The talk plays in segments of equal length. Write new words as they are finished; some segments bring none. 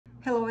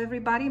Hello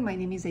everybody, my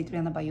name is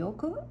Adriana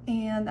Bayoko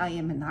and I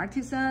am an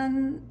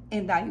artisan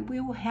and I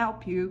will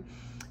help you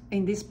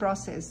in this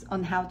process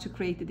on how to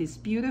create this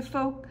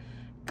beautiful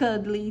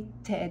cuddly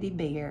teddy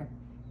bear.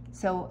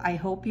 So I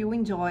hope you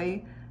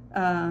enjoy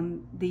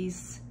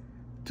this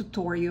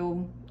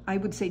tutorial, I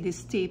would say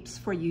these tips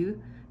for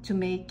you to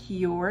make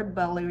your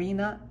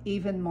ballerina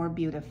even more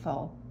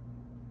beautiful.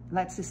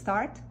 Let's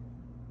start.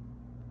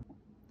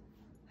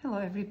 Hello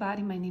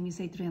everybody, my name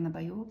is Adriana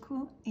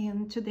Bayoko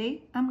and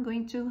today I'm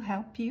going to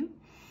help you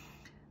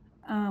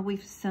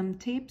with some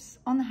tips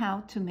on how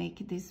to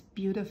make this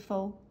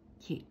beautiful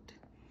kit.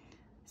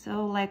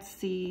 So let's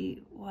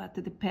see what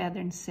the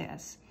pattern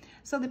says.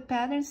 So the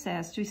pattern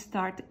says to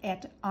start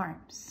at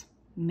arms,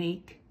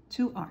 make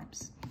 2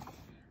 arms.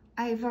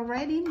 I've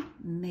already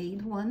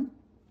made one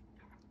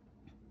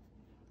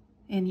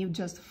and you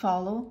just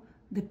follow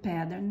the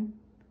pattern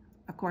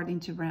according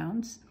to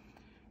rounds.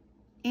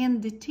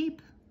 And the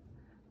tip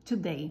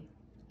today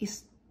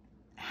is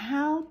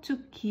how to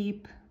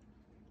keep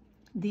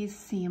this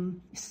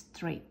seam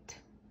straight,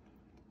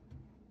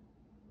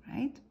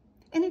 right?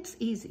 And it's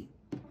easy.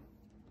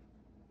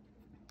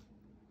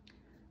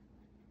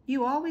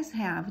 You always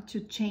have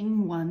to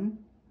chain 1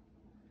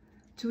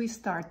 to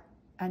start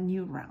a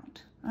new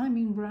round. I'm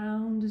in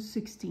round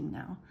 16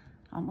 now,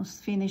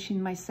 almost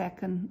finishing my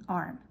 2nd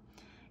arm.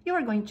 You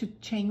are going to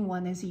chain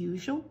 1 as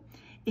usual,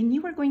 and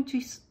you are going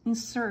to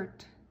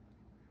insert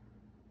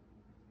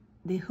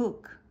the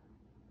hook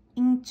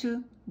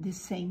into the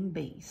same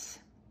base,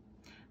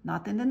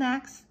 not in the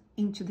next,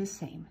 into the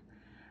same.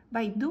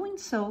 By doing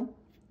so,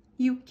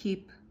 you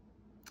keep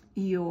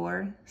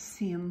your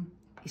seam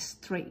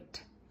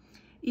straight.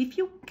 If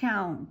you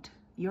count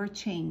your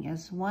chain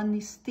as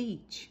 1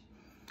 stitch,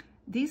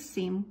 this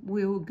seam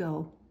will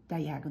go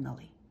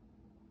diagonally,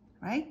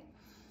 right?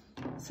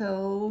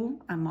 So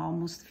I'm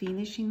almost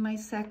finishing my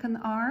 2nd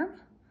arm.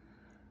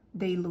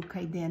 They look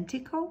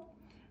identical.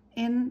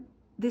 And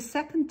the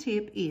 2nd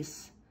tip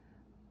is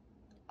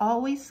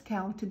always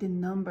count the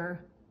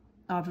number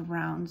of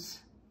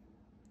rounds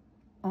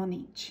on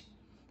each.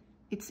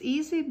 It's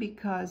easy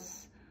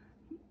because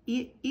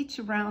each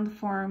round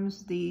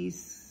forms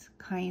these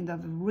kind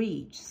of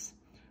ridges.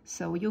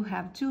 So you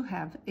have to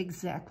have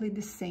exactly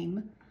the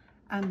same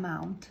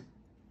amount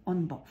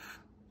on both.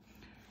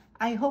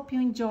 I hope you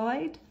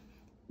enjoyed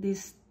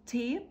this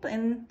tip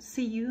and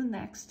see you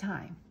next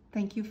time.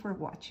 Thank you for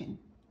watching.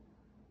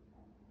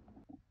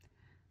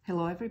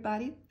 Hello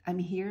everybody, I'm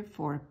here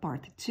for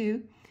part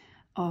 2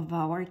 of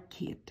our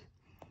kit.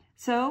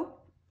 So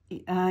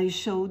I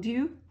showed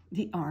you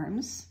the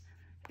arms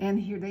and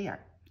here they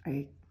are.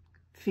 I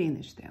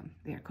finished them,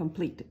 they are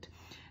completed.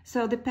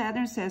 So the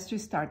pattern says to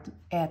start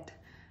at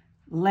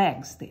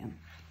legs then.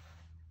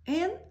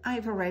 And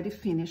I've already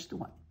finished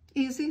one.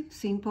 Easy,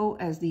 simple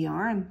as the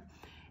arm.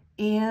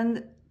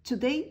 And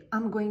today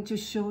I'm going to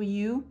show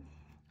you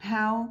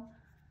how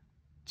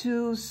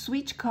to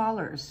switch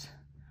colors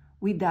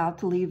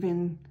without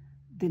leaving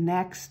the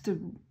next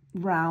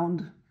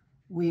round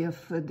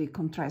with the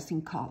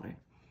contrasting color.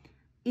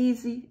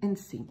 Easy and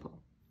simple.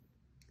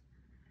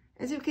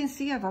 As you can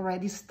see, I've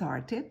already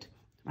started,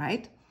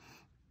 right?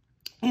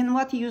 And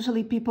what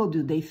usually people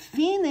do, they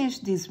finish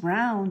this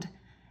round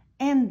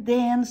and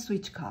then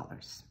switch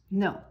colors.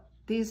 No,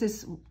 this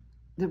is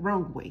the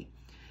wrong way.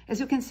 As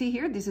you can see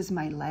here, this is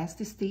my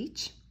last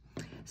stitch.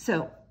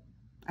 So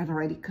I've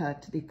already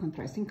cut the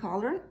contrasting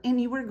color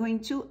and you are going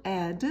to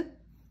add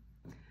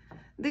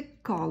the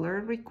color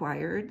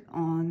required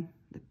on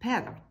the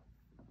pattern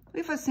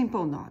with a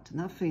simple knot,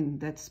 nothing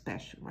that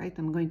special, right?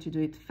 I'm going to do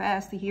it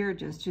fast here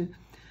just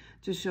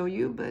to show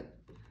you, but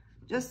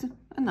just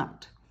a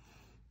knot.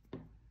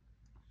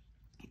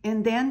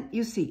 And then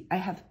you see I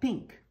have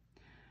pink.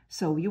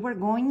 So you are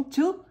going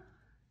to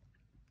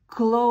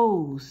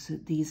close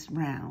this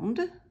round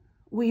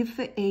with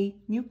a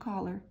new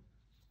color.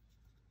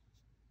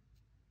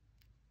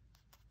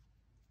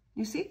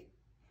 You see?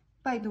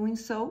 By doing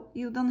so,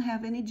 you don't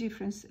have any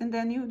difference. And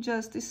then you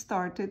just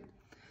started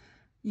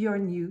your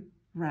new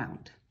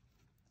round.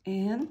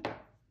 And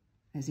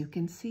as you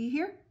can see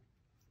here,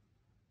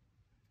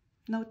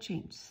 no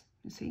change,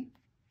 you see?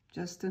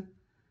 Just a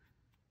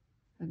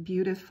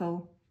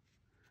beautiful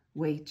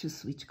way to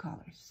switch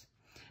colors.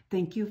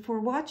 Thank you for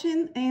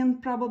watching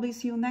and probably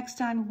see you next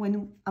time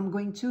when I'm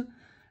going to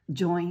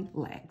join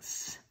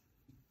legs.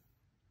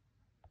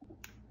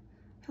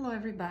 Hello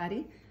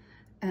everybody.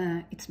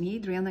 It's me,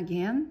 Adriana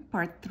again,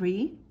 part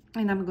 3,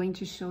 and I'm going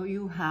to show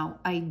you how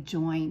I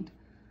joined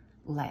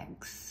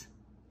legs.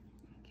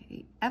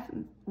 Okay.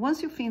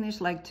 Once you finish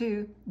leg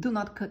 2, do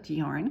not cut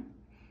yarn,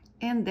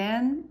 and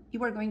then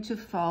you are going to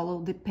follow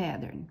the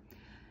pattern.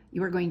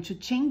 You are going to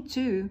chain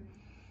 2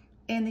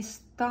 and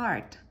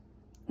start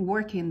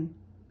working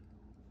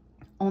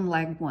on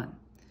leg 1.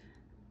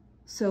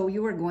 So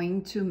you are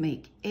going to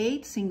make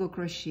 8 single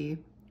crochet,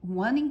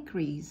 1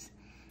 increase,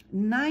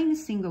 9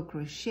 single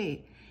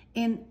crochet,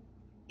 and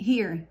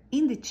here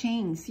in the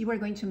chains, you are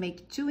going to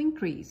make 2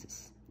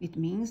 increases. It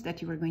means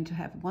that you are going to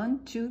have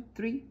 1, 2,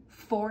 3,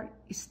 4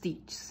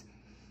 stitches.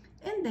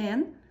 And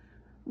then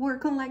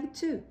work on leg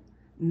 2.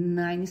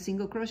 9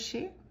 single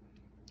crochet,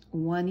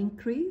 1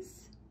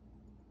 increase,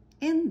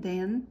 and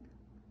then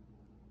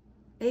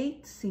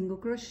 8 single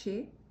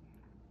crochet.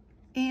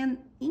 And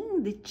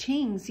in the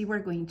chains, you are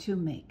going to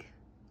make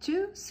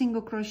 2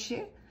 single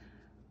crochet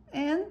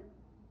and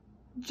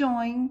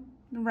join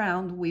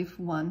round with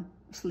 1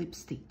 slip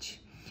stitch.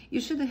 You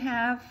should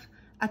have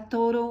a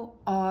total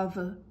of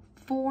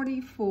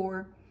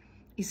 44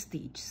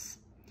 stitches.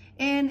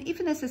 And if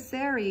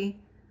necessary,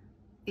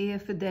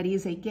 if there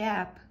is a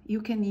gap, you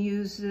can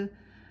use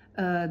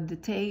the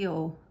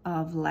tail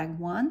of leg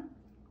 1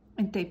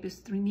 and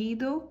tapestry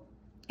needle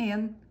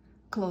and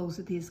close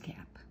this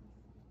gap.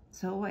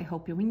 So I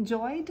hope you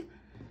enjoyed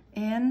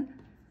and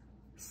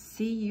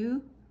see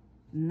you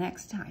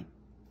next time.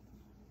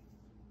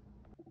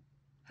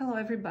 Hello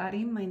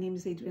everybody, my name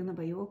is Adriana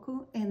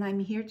Bayoko and I'm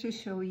here to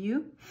show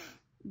you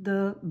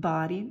the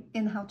body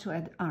and how to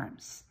add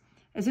arms.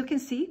 As you can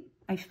see,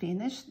 I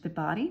finished the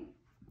body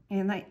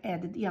and I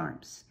added the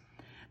arms.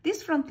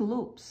 These front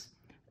loops,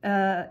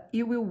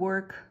 you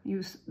will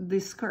use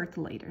this skirt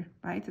later,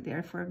 right?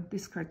 Therefore,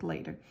 this skirt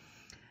later.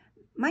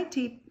 My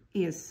tip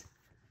is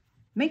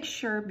make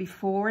sure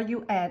before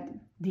you add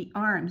the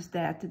arms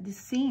that the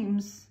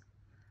seams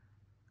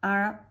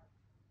are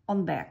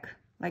on back,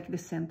 like the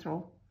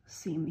central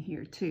seam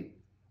here too.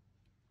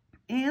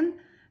 And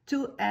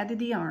to add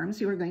the arms,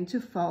 you are going to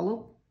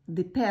follow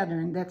the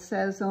pattern that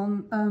says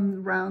on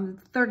round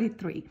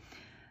 33.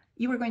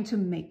 You are going to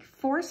make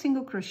 4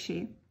 single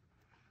crochet,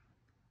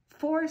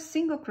 4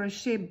 single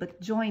crochet, but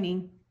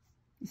joining,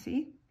 you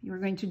see, you're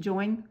going to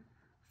join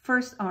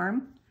first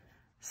arm,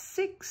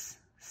 6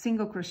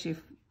 single crochet,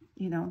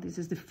 you know, this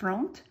is the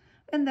front,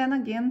 and then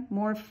again,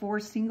 more 4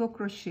 single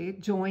crochet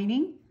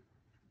joining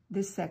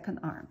the second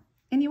arm.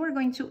 And you are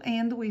going to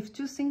end with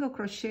 2 single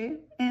crochet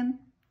and,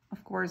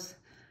 of course,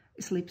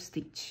 slip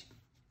stitch.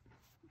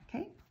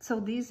 Okay, so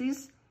this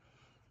is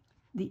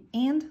the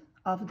end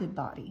of the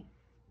body.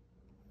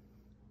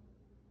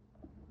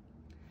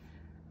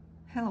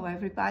 Hello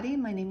everybody,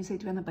 my name is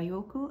Adriana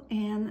Bayoko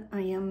and I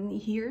am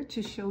here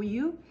to show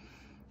you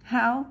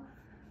how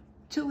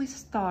to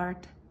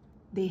start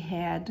the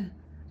head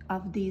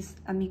of this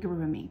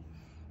amigurumi.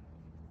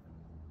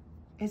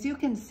 As you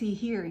can see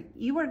here,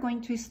 you are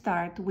going to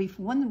start with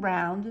 1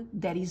 round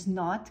that is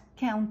not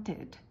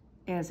counted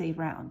as a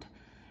round.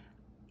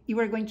 You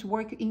are going to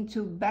work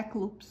into back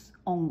loops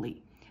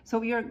only. So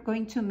we are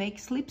going to make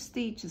slip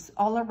stitches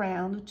all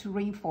around to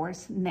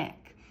reinforce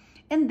neck.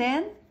 And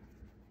then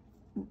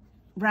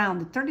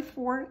round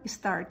 34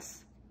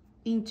 starts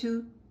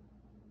into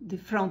the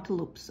front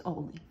loops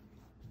only,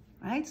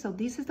 right? So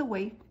this is the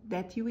way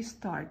that you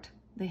start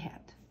the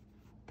head.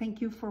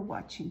 Thank you for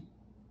watching.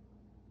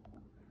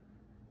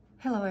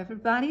 Hello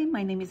everybody,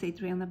 my name is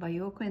Adriana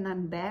Bayoko and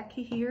I'm back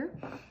here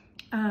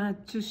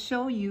to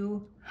show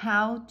you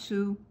how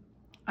to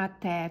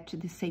attach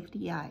the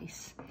safety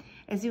eyes.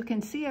 As you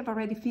can see, I've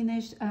already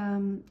finished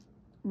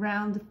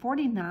round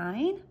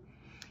 49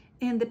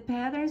 and the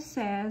pattern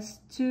says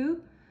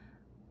to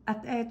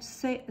attach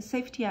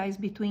safety eyes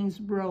between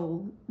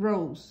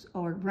rows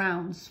or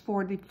rounds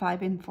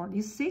 45 and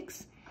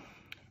 46,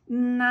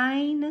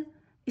 9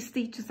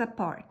 stitches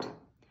apart.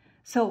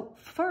 So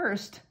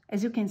first,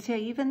 as you can see, I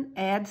even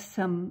add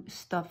some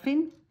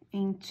stuffing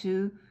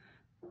into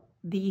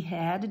the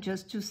head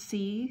just to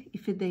see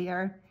if they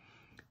are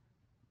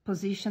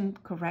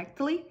positioned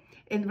correctly.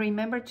 And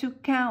remember to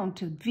count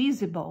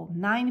visible,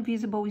 9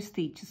 visible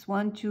stitches,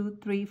 1, 2,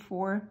 3,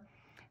 4,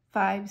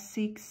 5,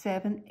 6,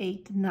 7,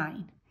 8,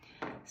 9.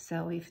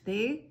 So if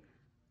they,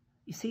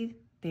 you see,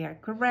 they are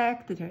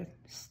correct, they're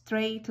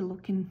straight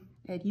looking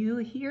at you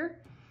here.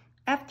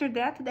 After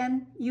that,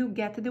 then you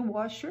get the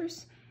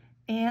washers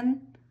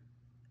and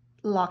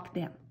lock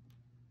them.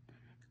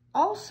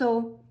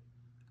 Also,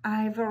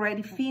 I've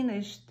already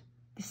finished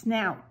the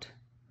snout,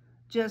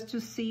 just to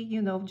see,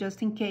 you know,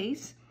 just in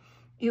case,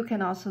 you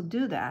can also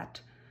do that.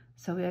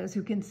 So as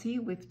you can see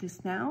with the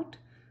snout,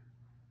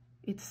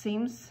 it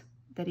seems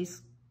that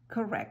is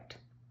correct,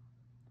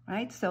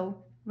 right?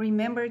 So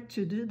remember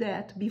to do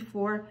that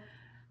before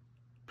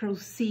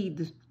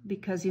proceed,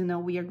 because you know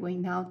we are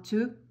going now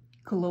to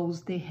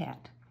close the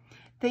head.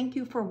 Thank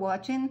you for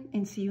watching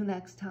and see you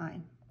next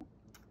time.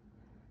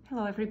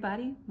 Hello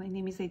everybody, my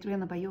name is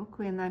Adriana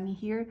Bayoko and I'm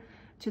here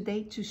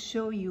today to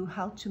show you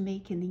how to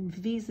make an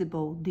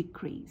invisible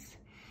decrease.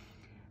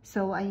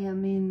 So I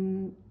am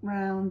in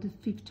round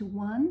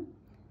 51,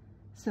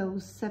 so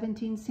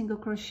 17 single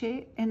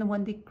crochet and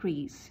 1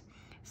 decrease.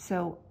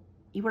 So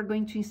you are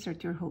going to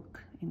insert your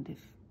hook in the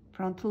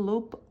front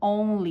loop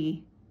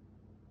only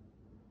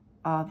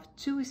of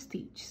 2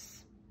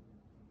 stitches.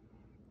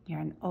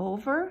 Yarn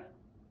over,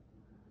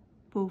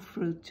 pull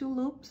through 2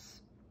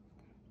 loops,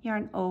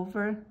 yarn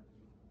over,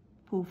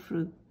 pull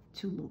through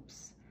 2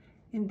 loops.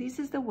 And this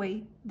is the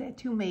way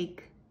that you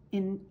make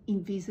an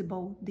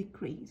invisible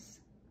decrease.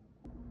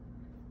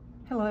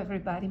 Hello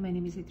everybody, my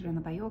name is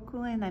Adriana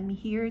Bayoko and I'm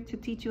here to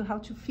teach you how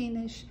to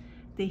finish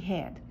the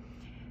head.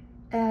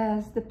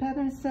 as the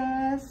pattern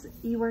says,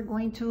 you are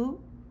going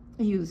to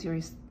use your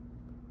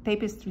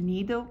tapestry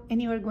needle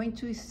and you are going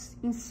to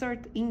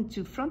insert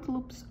into front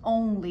loops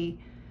only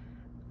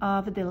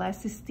of the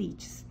last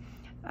stitches.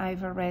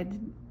 I've already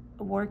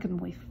worked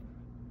with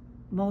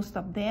most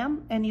of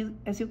them, and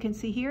as you can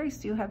see here, you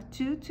still have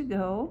 2 to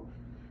go.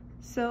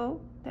 So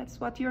that's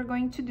what you're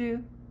going to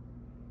do.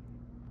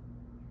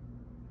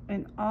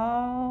 And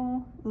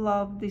all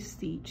of the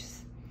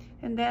stitches.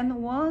 And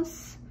then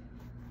once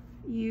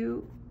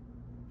you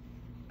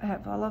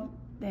have all of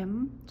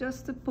them,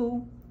 just to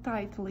pull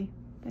tightly.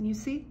 Then you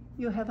see,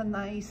 you have a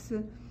nice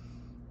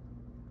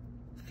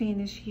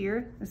finish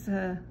here. It's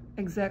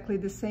exactly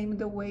the same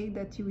the way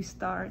that you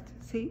start,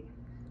 see?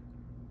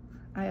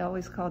 I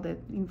always call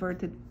it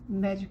inverted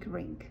magic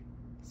ring.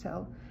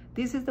 So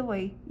this is the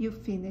way you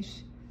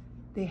finish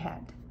the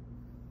head.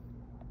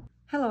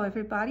 Hello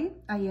everybody,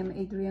 I am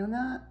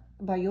Adriana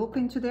Bayoko,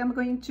 and today I'm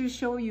going to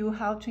show you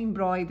how to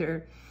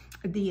embroider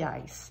the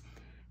eyes.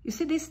 You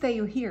see this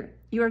tail here?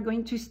 You are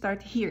going to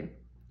start here.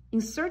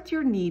 Insert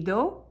your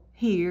needle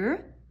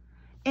here,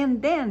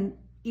 and then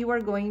you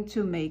are going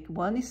to make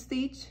 1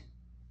 stitch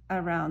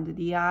around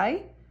the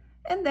eye,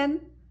 and then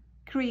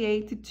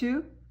create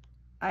 2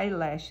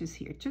 eyelashes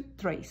here, 2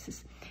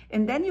 traces.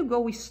 And then you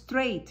go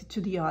straight to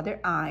the other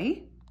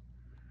eye,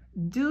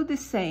 do the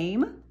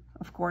same,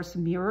 of course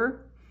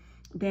mirror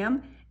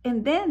them,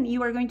 and then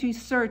you are going to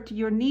insert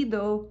your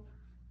needle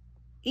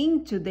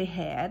into the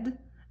head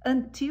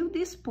until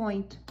this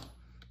point.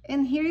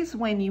 And here is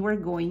when you are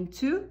going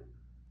to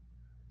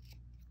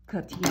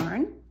cut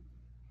yarn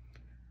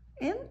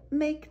and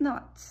make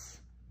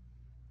knots.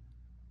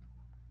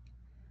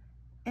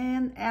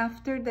 And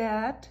after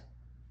that,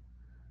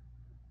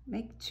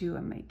 make 2,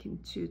 I'm making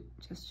 2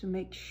 just to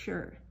make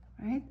sure,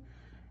 right?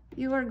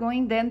 You are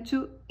going then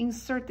to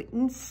insert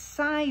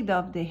inside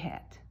of the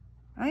head,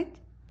 right?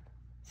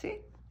 See?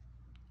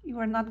 You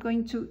are not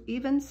going to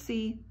even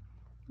see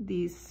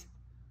this.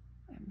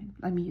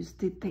 Let me use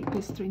the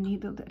tapestry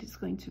needle, that is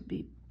going to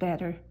be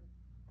better.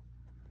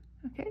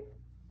 Okay,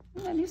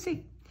 and then you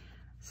see.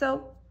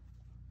 So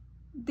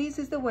this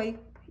is the way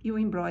you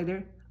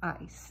embroider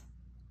eyes.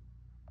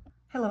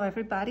 Hello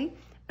everybody,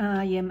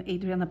 I am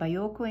Adriana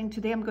Bayoko, and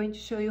today I'm going to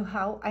show you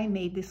how I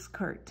made this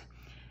skirt.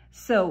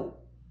 So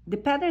the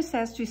pattern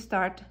says to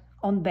start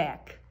on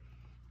back,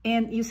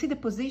 and you see the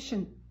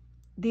position.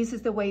 This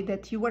is the way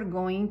that you are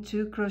going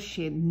to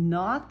crochet,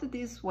 not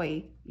this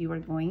way. You are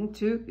going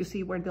to, you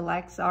see where the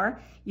legs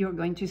are, you're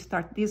going to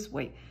start this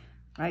way,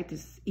 right?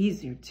 It's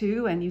easier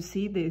too, and you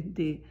see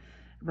the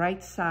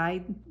right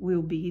side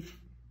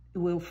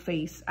will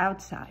face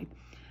outside.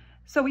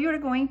 So you are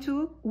going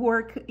to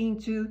work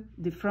into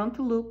the front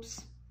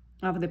loops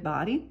of the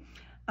body.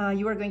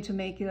 You are going to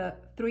make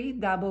 3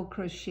 double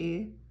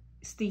crochet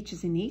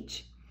stitches in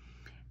each.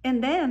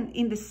 And then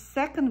in the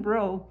second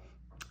round,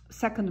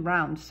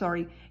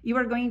 you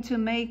are going to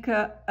make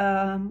 1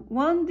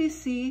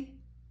 DC,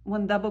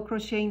 1 double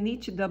crochet in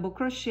each double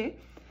crochet,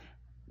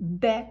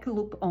 back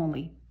loop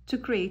only, to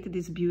create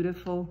this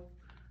beautiful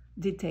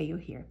detail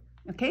here.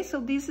 Okay,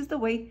 so this is the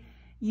way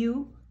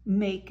you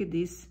make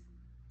this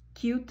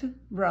cute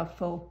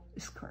ruffle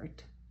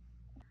skirt.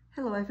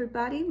 Hello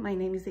everybody, my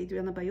name is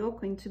Adriana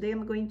Bayoko, and today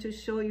I'm going to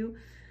show you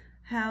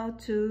how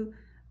to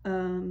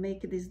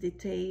make this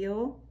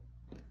detail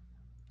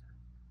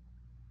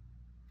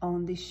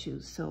on the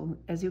shoes. So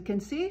as you can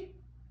see,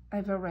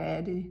 I've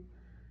already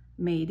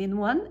made in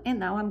 1, and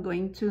now I'm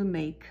going to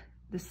make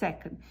the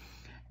second.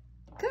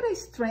 Cut a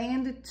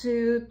strand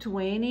to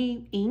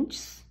 20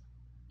 inches,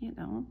 you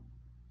know,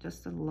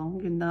 just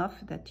long enough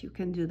that you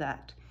can do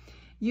that.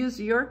 Use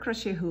your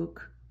crochet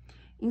hook,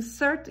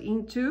 insert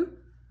into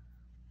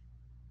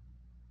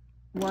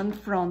 1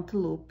 front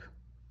loop,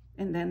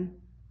 and then,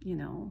 you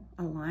know,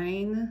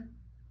 align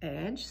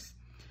edges,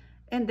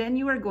 and then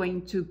you are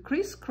going to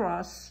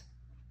crisscross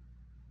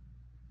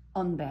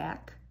on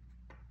back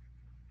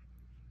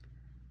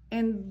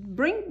and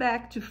bring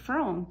back to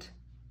front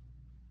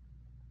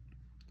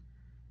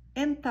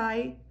and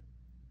tie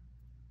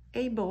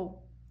a bow.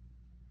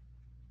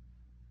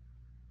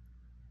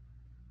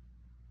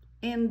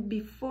 And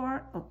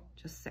before, oh,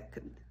 just a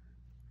second.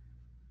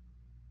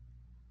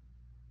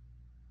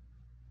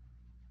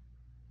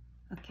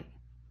 Okay.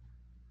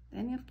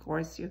 Then of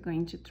course you're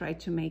going to try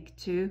to make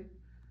 2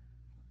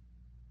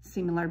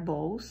 similar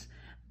bows,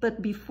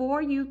 but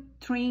before you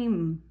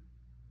trim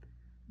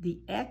the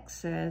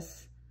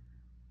excess,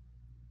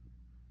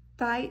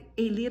 tie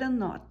a little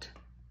knot,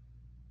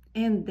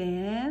 and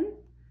then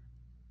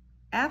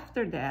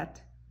after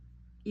that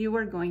you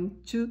are going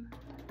to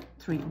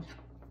trim.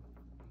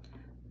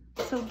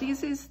 So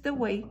this is the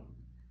way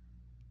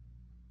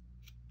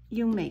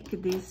you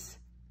make these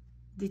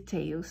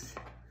details.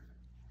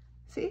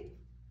 See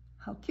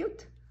how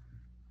cute?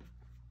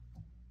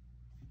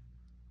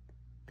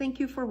 Thank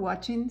you for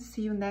watching.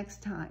 See you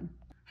next time.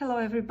 Hello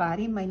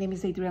everybody, my name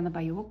is Adriana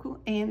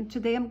Bayoko, and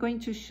today I'm going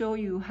to show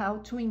you how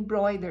to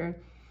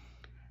embroider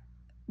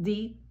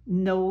the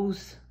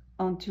nose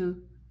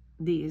onto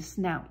the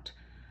snout.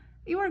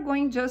 you are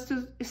going just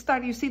to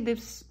start, you see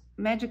this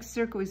magic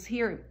circle is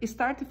here,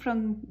 start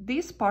from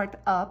this part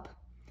up,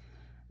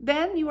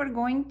 then you are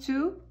going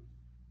to,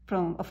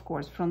 of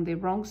course, from the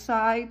wrong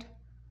side,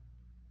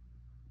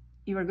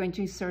 you are going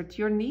to insert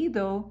your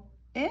needle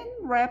and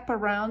wrap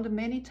around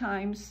many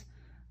times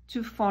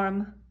to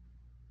form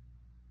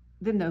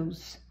the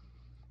nose.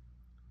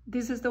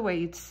 This is the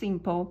way, it's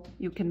simple.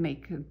 You can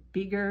make it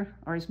bigger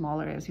or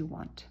smaller as you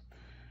want.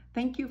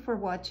 Thank you for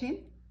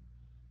watching.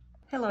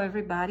 Hello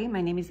everybody, my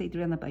name is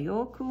Adriana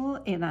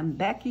Baioco and I'm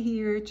back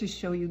here to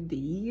show you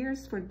the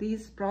ears for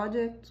this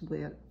project.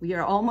 We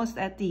are almost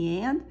at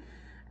the end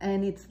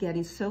and it's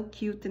getting so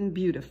cute and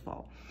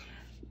beautiful.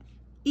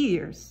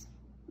 Ears,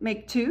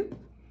 make 2,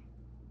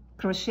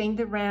 crochet in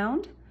the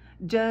round,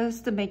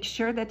 just to make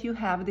sure that you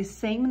have the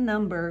same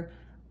number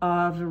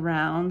of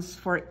rounds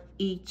for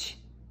each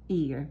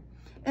ear.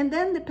 And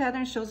then the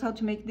pattern shows how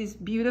to make this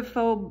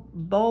beautiful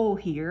bow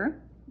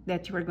here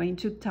that you are going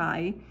to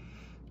tie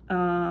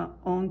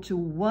onto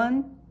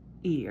one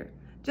ear.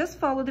 Just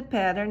follow the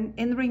pattern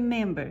and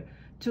remember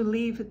to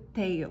leave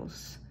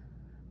tails,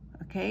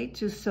 okay,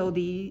 to sew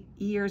the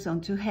ears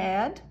onto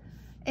head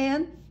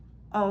and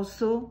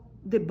also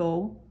the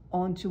bow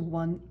onto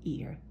one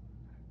ear.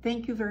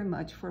 Thank you very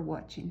much for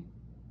watching.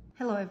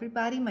 Hello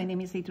everybody, my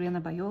name is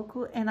Adriana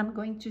Baioco and I'm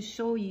going to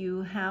show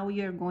you how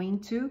you're going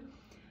to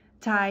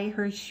tie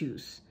her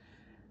shoes.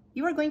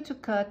 You are going to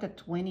cut a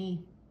 2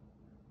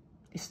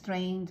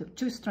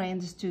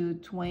 strands to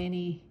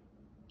 20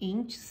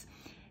 inches,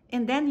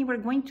 and then you are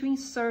going to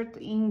insert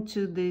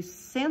into the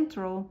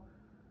central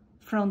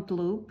front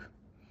loop,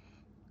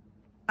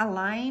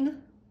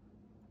 align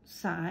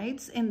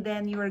sides, and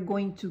then you are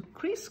going to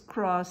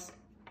crisscross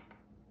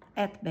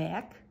at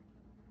back,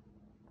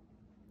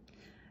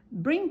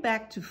 bring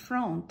back to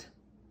front,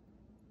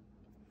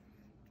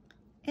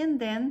 and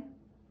then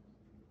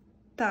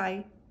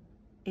tie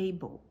a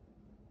bow.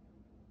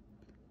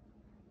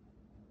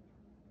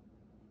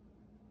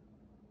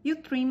 You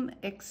trim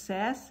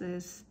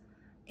excesses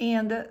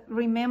and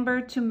remember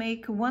to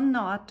make 1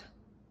 knot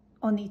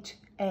on each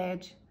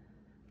edge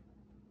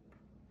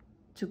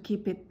to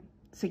keep it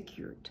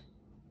secured.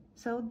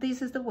 So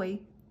this is the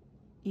way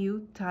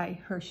you tie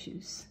her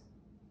shoes.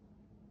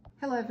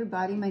 Hello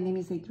everybody, my name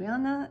is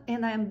Adriana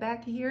and I'm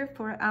back here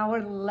for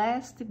our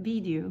last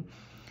video.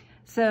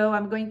 So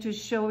I'm going to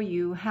show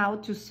you how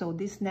to sew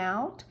the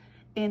snout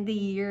and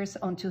the ears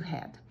onto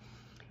head.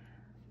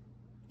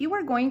 You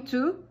are going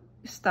to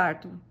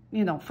start,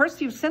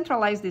 first you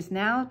centralize the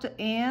snout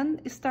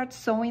and start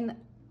sewing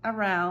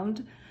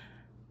around,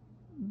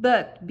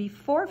 but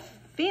before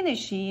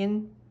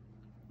finishing,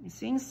 you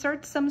see,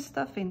 insert some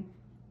stuff in.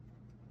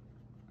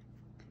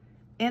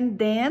 And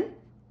then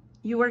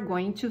you are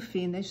going to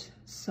finish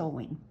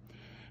sewing.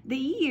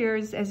 The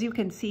ears, as you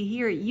can see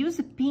here,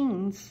 use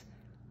pins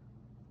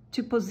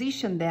to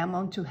position them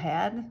onto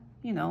head,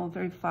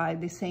 verify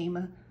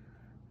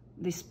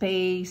the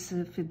space,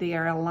 if they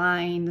are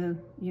aligned,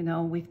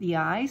 with the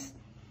eyes,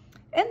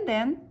 and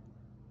then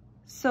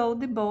sew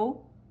the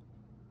bow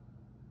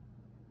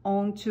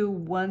onto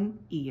one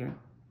ear.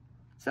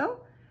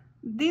 So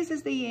this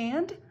is the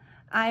end.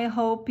 I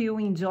hope you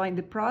enjoyed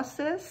the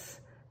process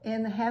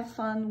and have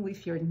fun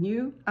with your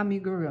new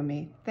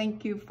amigurumi.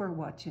 Thank you for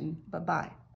watching. Bye-bye.